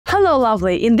Hello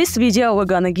lovely! In this video we're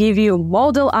gonna give you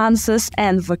model answers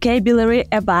and vocabulary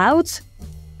about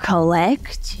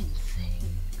collecting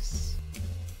things.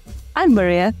 I'm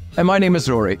Maria. And my name is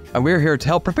Rory, and we're here to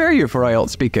help prepare you for IELTS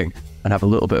speaking and have a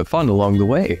little bit of fun along the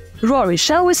way. Rory,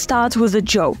 shall we start with a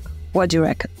joke? What do you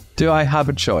reckon? Do I have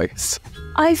a choice?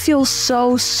 I feel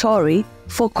so sorry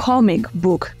for comic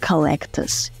book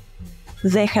collectors.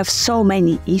 They have so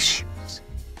many issues.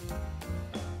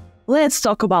 Let's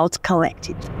talk about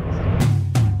collecting.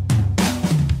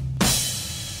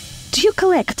 Do you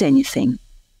collect anything?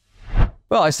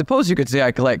 Well, I suppose you could say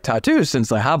I collect tattoos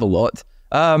since I have a lot.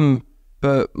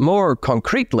 But more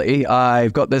concretely,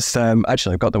 I've got this,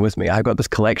 actually I've got them with me. I've got this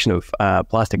collection of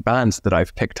plastic bands that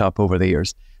I've picked up over the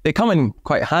years. They come in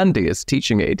quite handy as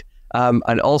teaching aid.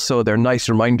 And also they're nice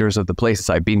reminders of the places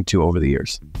I've been to over the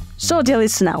years. So dear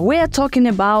listener, we are talking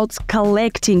about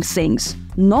collecting things,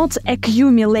 not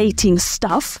accumulating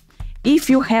stuff.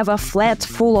 If you have a flat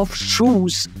full of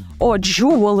shoes or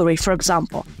jewelry, for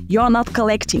example, you're not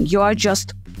collecting, you are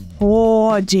just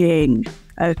hoarding,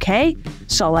 okay?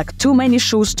 So like too many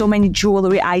shoes, too many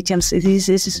jewelry items, this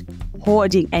is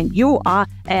hoarding and you are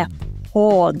a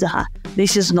hoarder.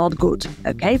 This is not good,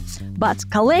 okay? But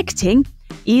collecting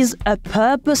is a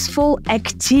purposeful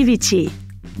activity,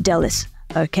 dear listener,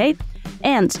 okay?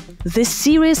 And the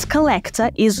serious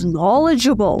collector is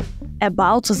knowledgeable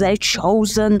about their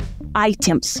chosen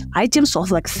items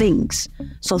of like things.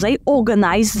 So they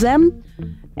organize them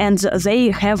and they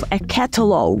have a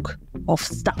catalog of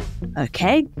stuff,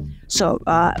 okay? So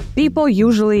people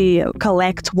usually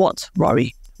collect what,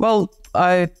 Rory? Well,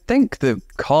 I think the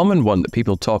common one that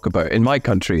people talk about in my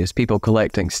country is people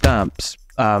collecting stamps.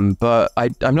 But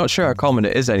I'm not sure how common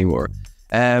it is anymore.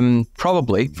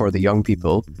 Probably for the young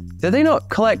people. Do they not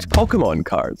collect Pokemon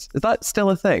cards? Is that still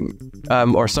a thing?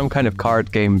 Or some kind of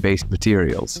card game based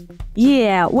materials?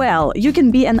 Yeah, well, you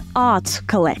can be an art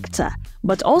collector.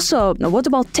 But also, what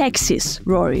about taxes,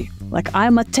 Rory? Like,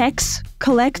 I'm a tax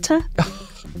collector.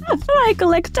 I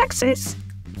collect taxes.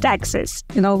 Taxes.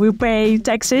 You know, we pay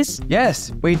taxes.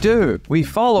 Yes, we do. We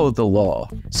follow the law.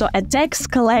 So a tax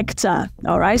collector,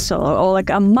 all right? So, or like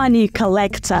a money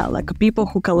collector, like people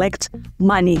who collect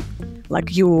money.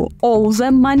 Like you owe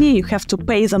them money, you have to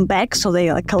pay them back, so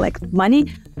they like collect money.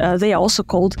 They are also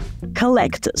called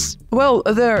collectors. Well,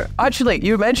 actually,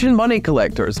 you mentioned money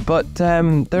collectors, but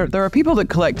there are people that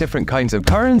collect different kinds of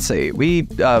currency. We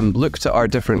looked at our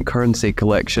different currency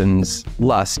collections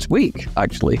last week,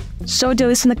 actually. So the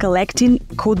listener, collecting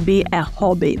could be a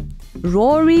hobby.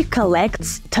 Rory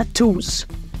collects tattoos.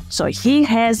 So he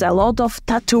has a lot of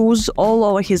tattoos all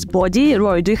over his body.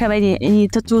 Rory, do you have any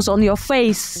tattoos on your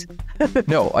face?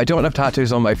 No, I don't have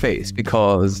tattoos on my face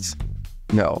because,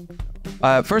 no.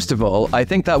 First of all, I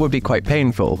think that would be quite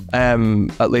painful.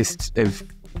 At least if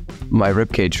my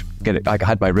ribcage, I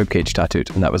had my ribcage tattooed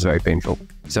and that was very painful.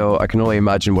 So I can only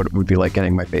imagine what it would be like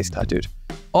getting my face tattooed.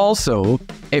 Also,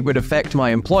 it would affect my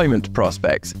employment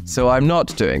prospects. So I'm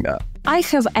not doing that. I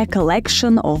have a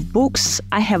collection of books.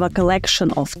 I have a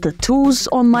collection of tattoos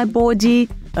on my body,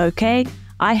 okay?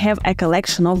 I have a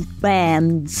collection of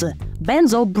bands.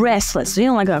 Bands or bracelets, you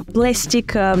know, like a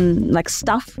plastic like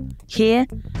stuff here.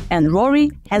 And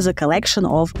Rory has a collection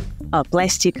of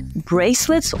plastic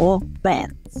bracelets or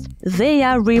bands. They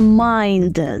are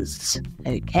reminders,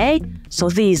 okay? So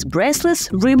these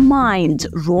bracelets remind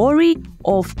Rory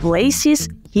of places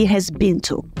he has been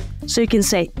to. So you can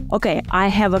say, okay, I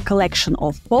have a collection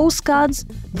of postcards.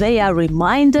 They are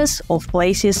reminders of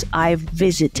places I've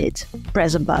visited.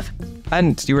 Present perfect.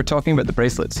 And you were talking about the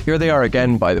bracelets. Here they are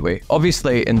again, by the way.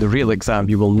 Obviously, in the real exam,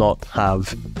 you will not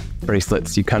have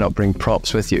bracelets. You cannot bring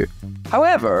props with you.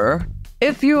 However,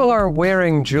 if you are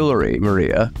wearing jewelry,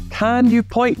 Maria, can you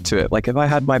point to it? Like if I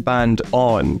had my band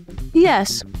on?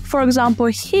 Yes. For example,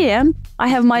 here I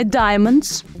have my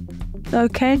diamonds.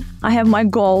 Okay, I have my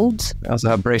gold. I also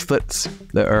have bracelets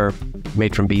that are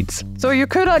made from beads. So you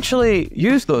could actually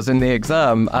use those in the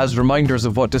exam as reminders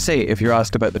of what to say if you're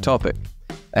asked about the topic.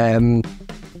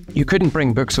 You couldn't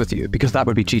bring books with you because that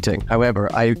would be cheating. However,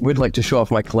 I would like to show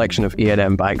off my collection of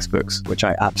E&M Banks books, which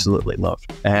I absolutely love.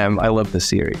 I love this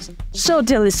series. So,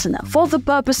 dear listener, for the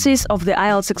purposes of the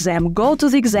IELTS exam, go to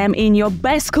the exam in your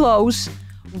best clothes,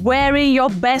 wearing your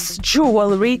best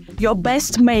jewelry, your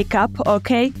best makeup,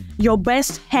 okay? Your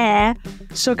best hair.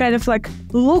 So kind of like,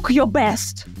 look your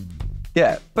best.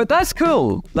 Yeah, but that's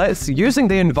cool. That's using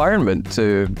the environment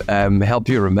to help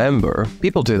you remember.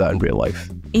 People do that in real life.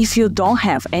 If you don't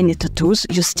have any tattoos,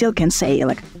 you still can say,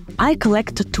 like, I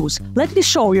collect tattoos. Let me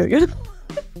show you, you know?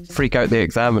 Freak out the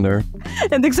examiner.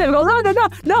 And the examiner goes,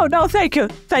 no, thank you,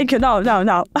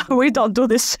 no, we don't do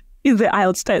this. in the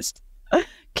IELTS test.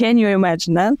 Can you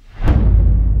imagine that?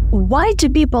 Why do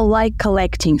people like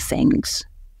collecting things?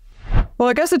 Well,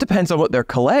 I guess it depends on what they're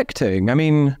collecting. I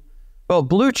mean, well,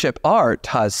 blue chip art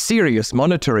has serious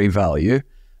monetary value,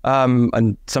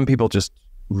 and some people just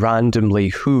randomly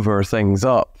hoover things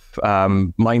up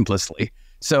mindlessly.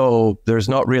 So there's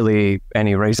not really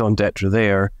any raison d'etre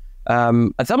there.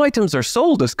 And some items are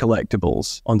sold as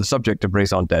collectibles on the subject of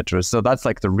raison d'etre. So that's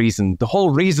like the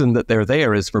whole reason that they're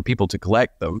there is for people to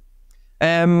collect them.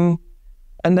 And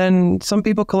then some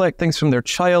people collect things from their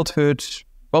childhood.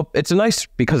 Well,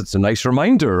 because it's a nice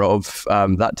reminder of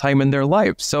that time in their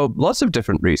lives. So lots of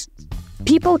different reasons.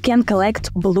 People can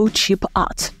collect blue chip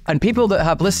art. And people that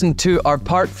have listened to our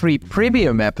Part 3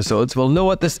 premium episodes will know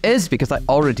what this is because I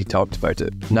already talked about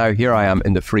it. Now here I am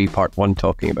in the free Part 1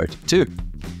 talking about it too.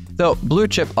 So blue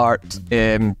chip art,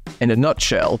 in a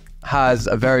nutshell, has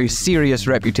a very serious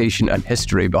reputation and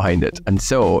history behind it. And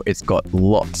so it's got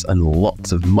lots and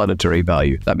lots of monetary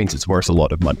value. That means it's worth a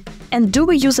lot of money. And do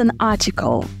we use an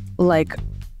article like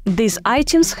these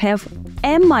items have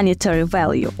a monetary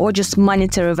value or just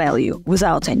monetary value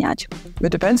without any article?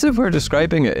 It depends if we're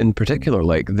describing it in particular,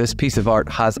 like this piece of art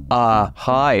has a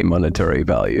high monetary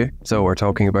value. So we're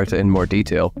talking about it in more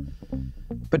detail.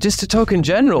 But just to talk in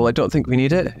general, I don't think we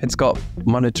need it. It's got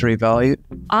monetary value.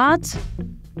 Art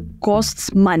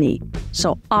costs money.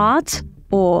 So art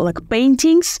or like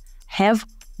paintings have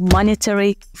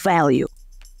monetary value.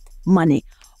 Money.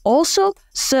 Also,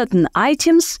 certain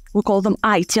items, we call them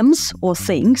items or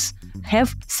things,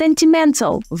 have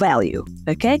sentimental value.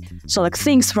 Okay? So like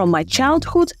things from my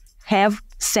childhood have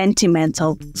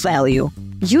sentimental value.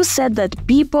 You said that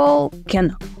people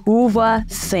can hoover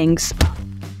things up.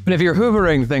 But if you're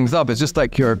hoovering things up, it's just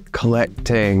like you're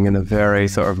collecting in a very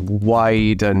sort of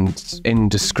wide and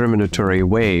indiscriminatory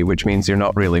way, which means you're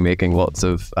not really making lots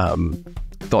of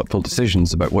thoughtful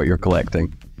decisions about what you're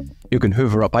collecting. You can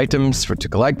hoover up items to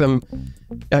collect them,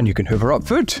 and you can hoover up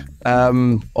food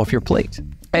off your plate.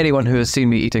 Anyone who has seen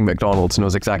me eating McDonald's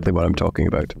knows exactly what I'm talking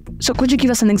about. So could you give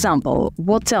us an example?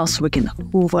 What else we can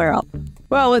hoover up?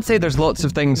 Well, let's say there's lots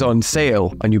of things on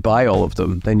sale and you buy all of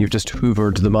them, then you've just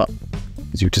hoovered them up.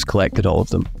 Because you've just collected all of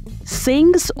them.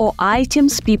 Things or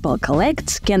items people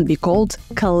collect can be called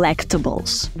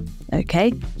collectibles.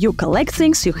 Okay? You collect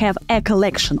things, you have a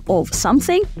collection of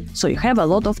something, so you have a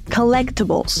lot of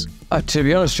collectibles. To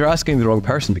be honest, you're asking the wrong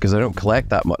person because I don't collect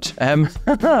that much.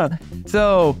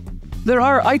 So, there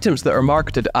are items that are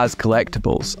marketed as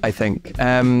collectibles, I think.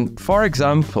 For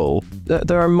example,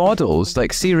 there are models,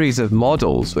 like series of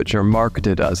models, which are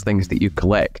marketed as things that you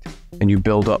collect. And you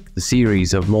build up the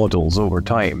series of models over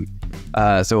time.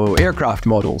 So aircraft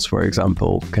models, for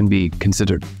example, can be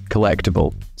considered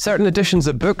collectible. Certain editions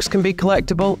of books can be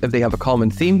collectible if they have a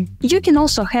common theme. You can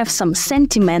also have some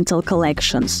sentimental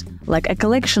collections, like a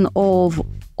collection of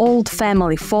old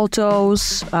family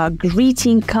photos,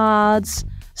 greeting cards,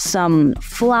 some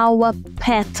flower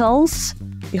petals.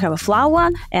 You have a flower,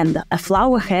 and a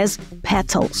flower has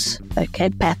petals.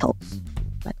 Okay, petals.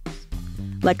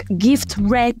 Like gift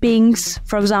wrappings,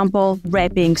 for example,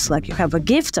 wrappings, like you have a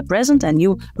gift, a present, and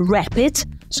you wrap it.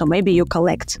 So maybe you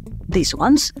collect these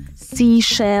ones.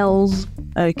 Seashells,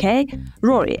 okay?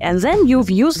 Rory, and then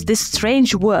you've used this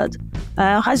strange word.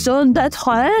 Raison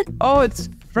d'être. Oh, it's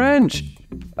French.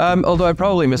 Although I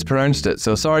probably mispronounced it,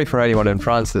 so sorry for anyone in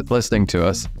France that's listening to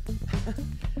us.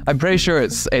 I'm pretty sure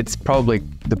it's probably,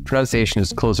 the pronunciation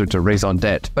is closer to raison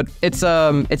d'etre, but it's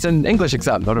an English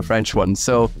exam, not a French one,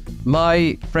 so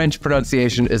my French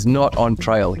pronunciation is not on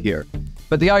trial here.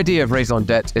 But the idea of raison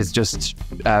d'etre is just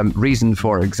reason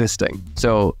for existing.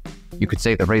 So you could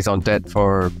say the raison d'etre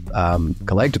for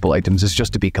collectible items is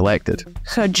just to be collected.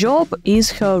 Her job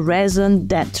is her raison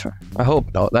d'etre. I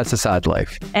hope not. That's a sad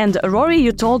life. And Rory,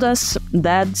 you told us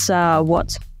that's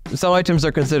what? Some items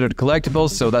are considered collectibles,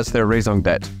 so that's their raison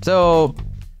d'etre. So,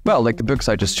 well, like the books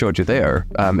I just showed you there,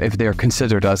 if they're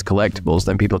considered as collectibles,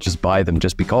 then people just buy them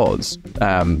just because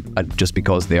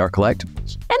they are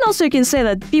collectibles. And also you can say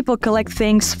that people collect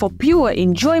things for pure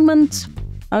enjoyment,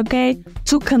 okay,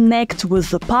 to connect with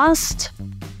the past,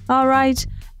 all right,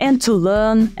 and to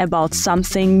learn about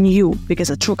something new, because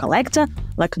a true collector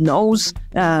knows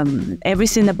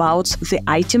everything about the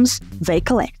items they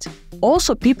collect.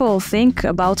 Also, people think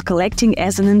about collecting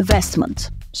as an investment.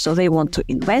 So they want to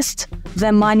invest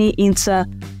their money into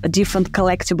different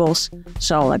collectibles.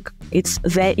 So it's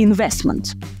their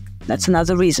investment. That's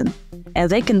another reason.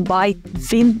 And they can buy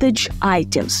vintage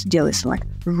items, dear listener,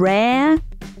 rare,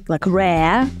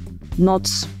 not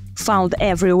found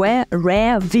everywhere,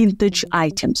 rare vintage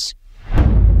items.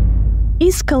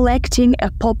 Is collecting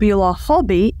a popular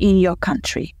hobby in your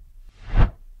country?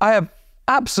 I have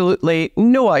absolutely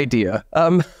no idea. I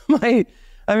need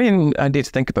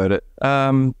to think about it.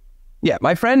 Yeah,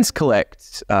 my friends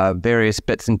collect various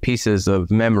bits and pieces of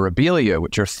memorabilia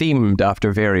which are themed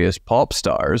after various pop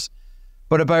stars.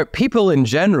 But about people in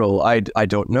general, I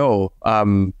don't know.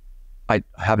 I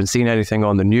haven't seen anything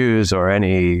on the news or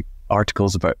any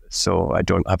articles about it, so I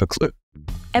don't have a clue.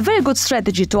 A very good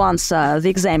strategy to answer the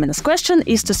examiner's question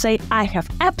is to say, I have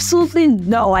absolutely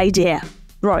no idea.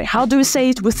 Rory, how do you say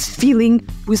it with feeling,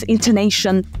 with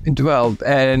intonation? Well,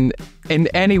 and in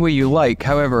any way you like.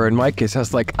 However, in my case, I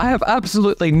was like, I have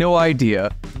absolutely no idea.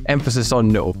 Emphasis on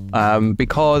no,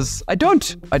 because I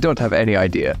don't have any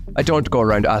idea. I don't go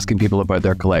around asking people about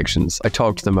their collections. I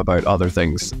talk to them about other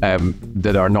things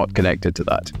that are not connected to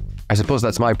that. I suppose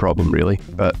that's my problem, really,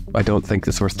 but I don't think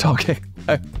it's worth talking.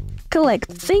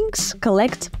 Collect things,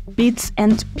 collect bits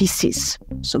and pieces.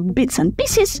 So bits and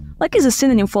pieces, like, is a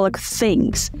synonym for like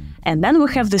things. And then we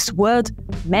have this word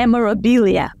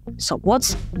memorabilia. So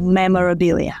what's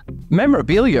memorabilia?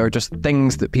 Memorabilia are just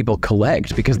things that people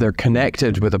collect because they're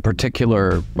connected with a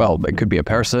particular, well, it could be a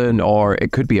person or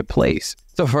it could be a place.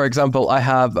 So for example, I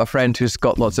have a friend who's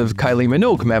got lots of Kylie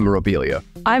Minogue memorabilia.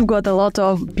 I've got a lot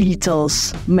of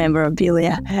Beatles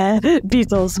memorabilia.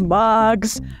 Beatles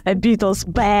mugs, a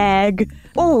Beatles bag,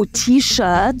 oh,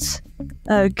 t-shirts.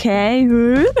 Okay,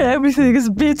 everything is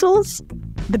Beatles.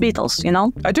 The Beatles, you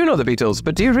know? I do know the Beatles,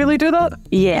 but do you really do that?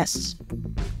 Yes.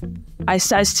 I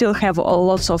still have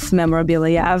lots of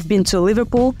memorabilia. I've been to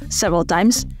Liverpool several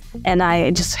times, and I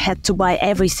just had to buy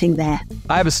everything there.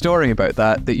 I have a story about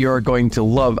that you're going to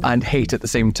love and hate at the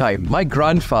same time. My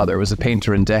grandfather was a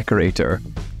painter and decorator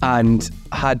and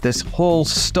had this whole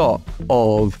stock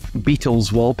of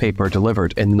Beatles wallpaper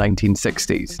delivered in the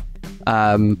 1960s.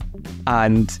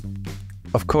 And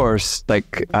of course,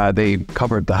 like, they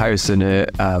covered the house in it,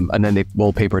 and then they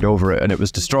wallpapered over it and it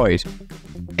was destroyed.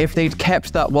 If they'd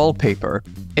kept that wallpaper,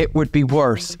 it would be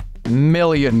worth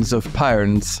millions of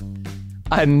pounds.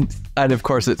 And of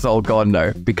course, it's all gone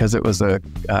now because it was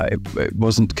it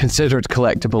wasn't considered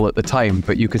collectible at the time,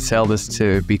 but you could sell this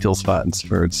to Beatles fans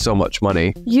for so much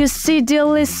money. You see, dear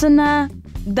listener,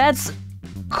 that's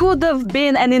could have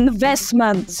been an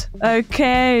investment,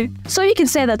 okay? So you can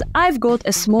say that I've got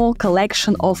a small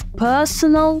collection of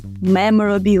personal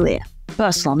memorabilia.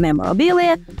 Personal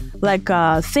memorabilia, like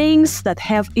things that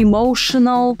have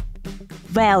emotional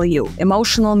value,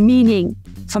 emotional meaning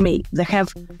for me. They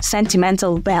have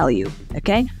sentimental value,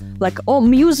 okay? Like all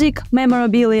music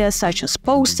memorabilia, such as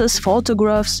posters,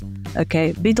 photographs,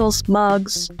 okay, Beatles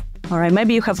mugs. All right,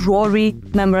 maybe you have Rory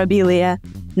memorabilia.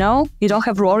 No? You don't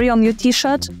have Rory on your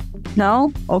t-shirt?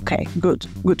 No? Okay, good.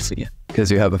 Good for you. Because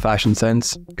you have a fashion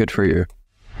sense? Good for you.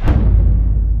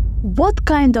 What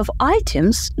kind of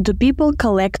items do people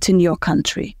collect in your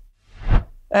country?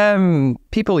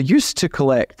 People used to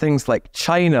collect things like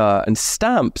china and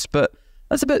stamps, but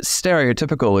that's a bit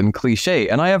stereotypical and cliche,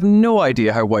 and I have no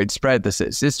idea how widespread this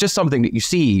is. It's just something that you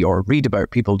see or read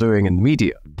about people doing in the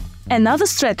media. Another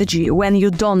strategy when you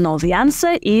don't know the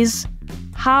answer is,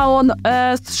 how on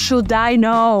earth should I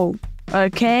know?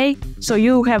 Okay? So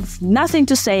you have nothing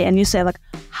to say and you say like,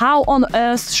 how on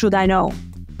earth should I know?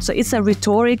 So it's a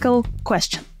rhetorical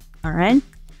question, all right?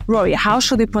 Rory, how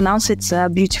should we pronounce it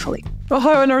beautifully? Well,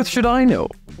 how on earth should I know?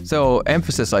 So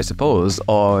emphasis, I suppose,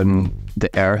 on the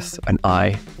earth and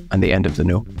I and the end of the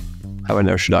no. How on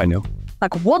earth should I know?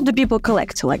 Like, what do people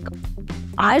collect? Like,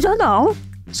 I don't know.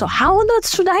 So how on earth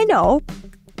should I know?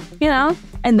 You know?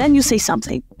 And then you say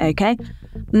something, okay?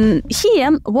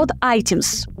 Here, what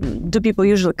items do people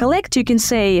usually collect? You can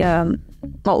say,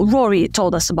 well, Rory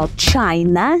told us about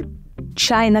China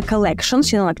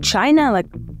collections, you know, like China, like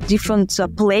different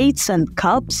plates and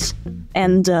cups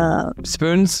and...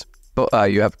 spoons.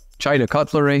 But you have China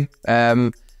cutlery,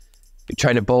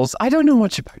 China bowls. I don't know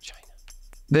much about China.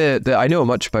 I know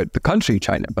much about the country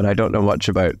China, but I don't know much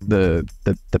about the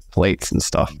plates and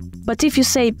stuff. But if you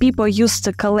say people used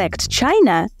to collect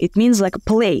China, it means like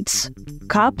plates,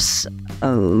 cups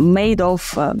made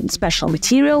of special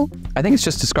material. I think it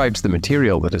just describes the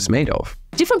material that it's made of.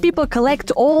 Different people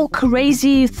collect all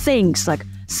crazy things like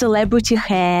celebrity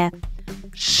hair,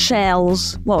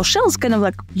 shells. Well, shells kind of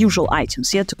like usual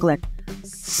items, yeah, to collect.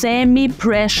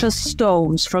 Semi-precious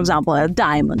stones, for example, a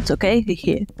diamond, okay?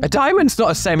 Here. A diamond's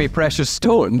not a semi-precious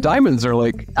stone. Diamonds are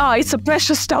like... Oh, it's a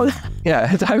precious stone.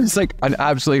 Yeah, a diamond's like an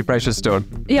absolutely precious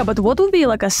stone. Yeah, but what would be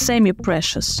like a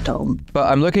semi-precious stone? But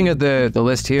I'm looking at the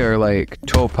list here, like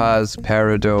topaz,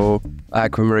 peridot,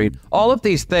 aquamarine. All of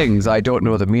these things I don't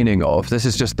know the meaning of. This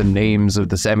is just the names of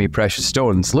the semi-precious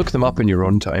stones. Look them up in your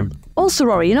own time. Also,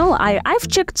 Rory, you know, I've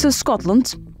checked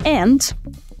Scotland, and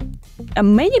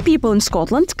many people in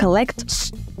Scotland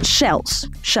collect shells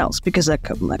because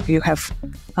like you have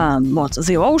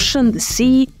the ocean, the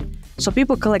sea. So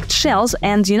people collect shells,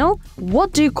 and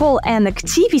what do you call an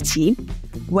activity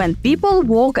when people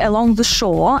walk along the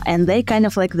shore and they kind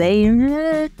of like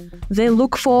they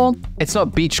look for? It's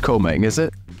not beachcombing, is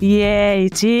it? Yeah,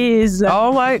 it is.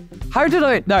 Oh my! How did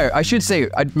I? Now I should say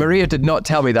Maria did not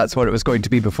tell me that's what it was going to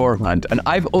be beforehand, and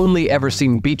I've only ever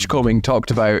seen beachcombing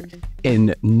talked about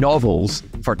in novels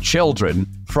for children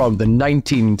from the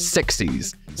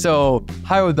 1960s. So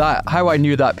how I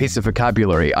knew that piece of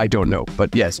vocabulary, I don't know.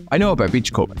 But yes, I know about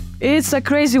beachcombing. It's a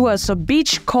crazy word. So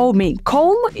beachcombing.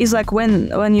 Comb is like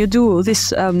when you do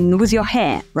this with your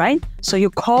hair, right? So you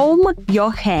comb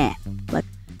your hair, like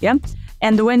yeah.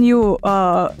 And when you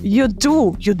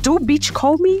do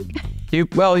beachcombing.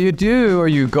 You do or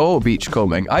you go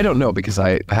beachcombing. I don't know because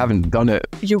I haven't done it.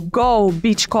 You go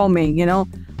beachcombing,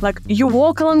 like you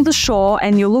walk along the shore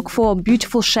and you look for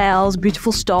beautiful shells,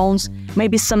 beautiful stones,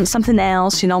 maybe something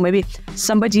else, maybe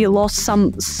somebody lost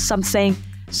something.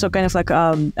 So kind of like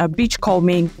a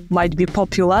beachcombing might be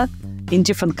popular in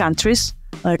different countries.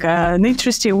 Like an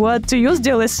interesting word to use,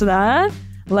 dear listener.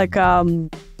 Like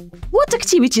what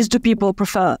activities do people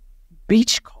prefer?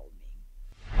 Beachcombing.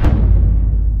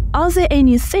 Are there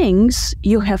any things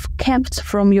you have kept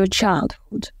from your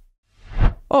childhood?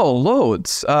 Oh,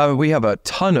 loads. We have a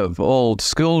ton of old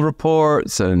school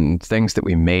reports and things that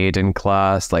we made in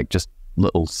class, like just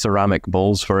little ceramic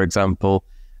bowls, for example.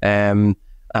 And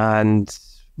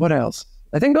what else?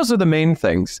 I think those are the main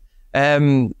things.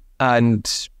 And,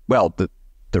 well,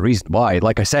 the reason why,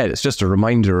 like I said, it's just a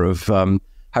reminder of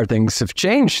how things have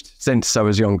changed since I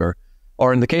was younger.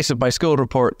 Or in the case of my school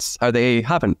reports, how they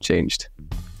haven't changed.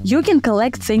 You can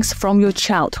collect things from your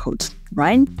childhood,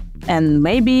 right? And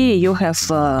maybe you have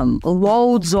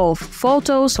loads of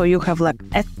photos, or you have like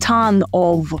a ton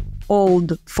of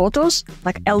old photos,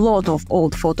 like a lot of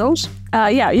old photos.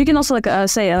 You can also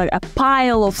say a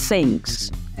pile of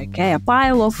things. Okay, a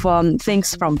pile of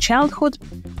things from childhood,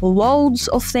 loads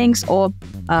of things, or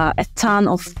a ton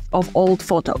of old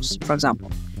photos, for example.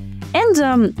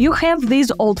 And you have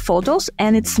these old photos,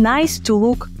 and it's nice to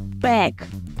look back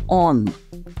on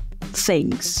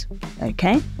things.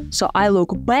 Okay, so I look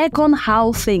back on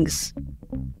how things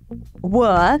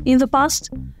were in the past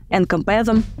and compare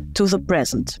them to the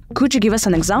present. Could you give us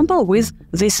an example with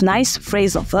this nice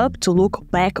phrasal verb to look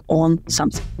back on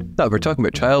something? No, we're talking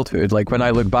about childhood. Like when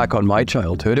I look back on my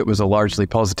childhood, it was a largely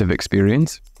positive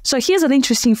experience. So here's an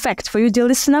interesting fact for you, dear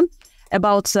listener,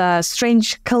 about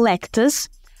strange collectors.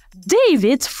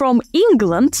 David from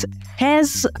England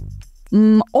has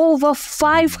over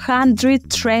 500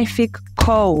 traffic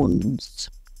cones.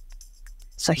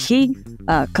 So he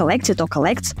collected or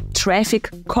collects traffic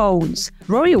cones.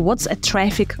 Rory, what's a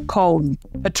traffic cone?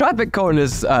 A traffic cone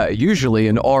is usually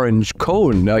an orange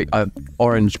cone, an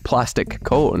orange plastic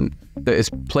cone that is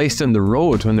placed in the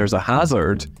road when there's a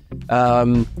hazard.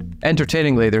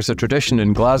 Entertainingly, there's a tradition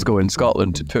in Glasgow in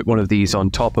Scotland to put one of these on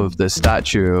top of the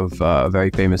statue of a very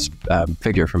famous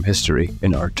figure from history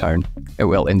in our town.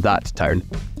 Well, in that town.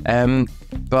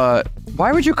 But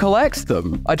why would you collect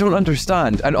them? I don't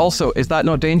understand. And also, is that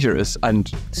not dangerous and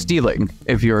stealing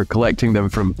if you're collecting them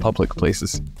from public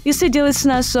places? You see, dear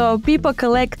listeners, so people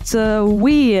collect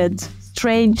weird,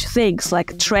 strange things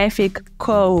like traffic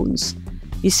cones.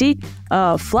 You see,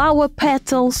 flower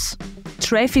petals,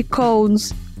 traffic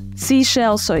cones,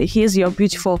 seashells. So here's your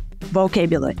beautiful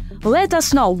vocabulary. Let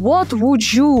us know, what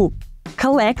would you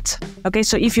collect? Okay,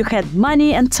 so if you had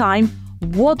money and time,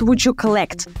 what would you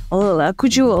collect?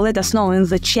 Could you let us know in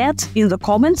the chat, in the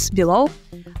comments below?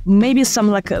 Maybe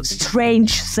some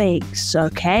strange things,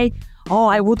 okay? Oh,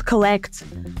 I would collect,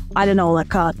 I don't know,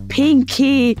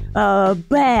 pinky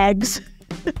bags.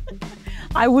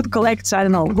 I would collect, I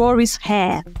don't know, Rory's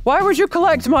hair. Why would you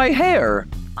collect my hair?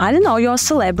 I don't know, you're a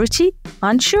celebrity,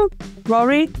 aren't you,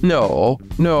 Rory? No.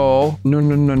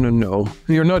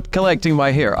 You're not collecting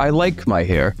my hair. I like my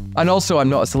hair. And also, I'm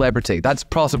not a celebrity. That's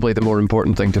possibly the more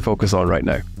important thing to focus on right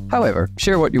now. However,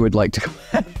 share what you would like to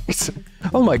collect.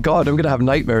 Oh my God, I'm going to have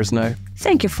nightmares now.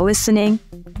 Thank you for listening.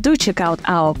 Do check out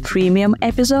our premium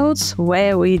episodes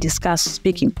where we discuss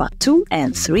speaking part 2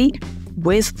 and 3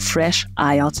 with fresh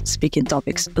IELTS speaking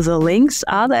topics. The links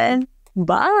are there.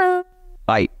 Bye.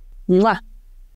 Bye. Mwah.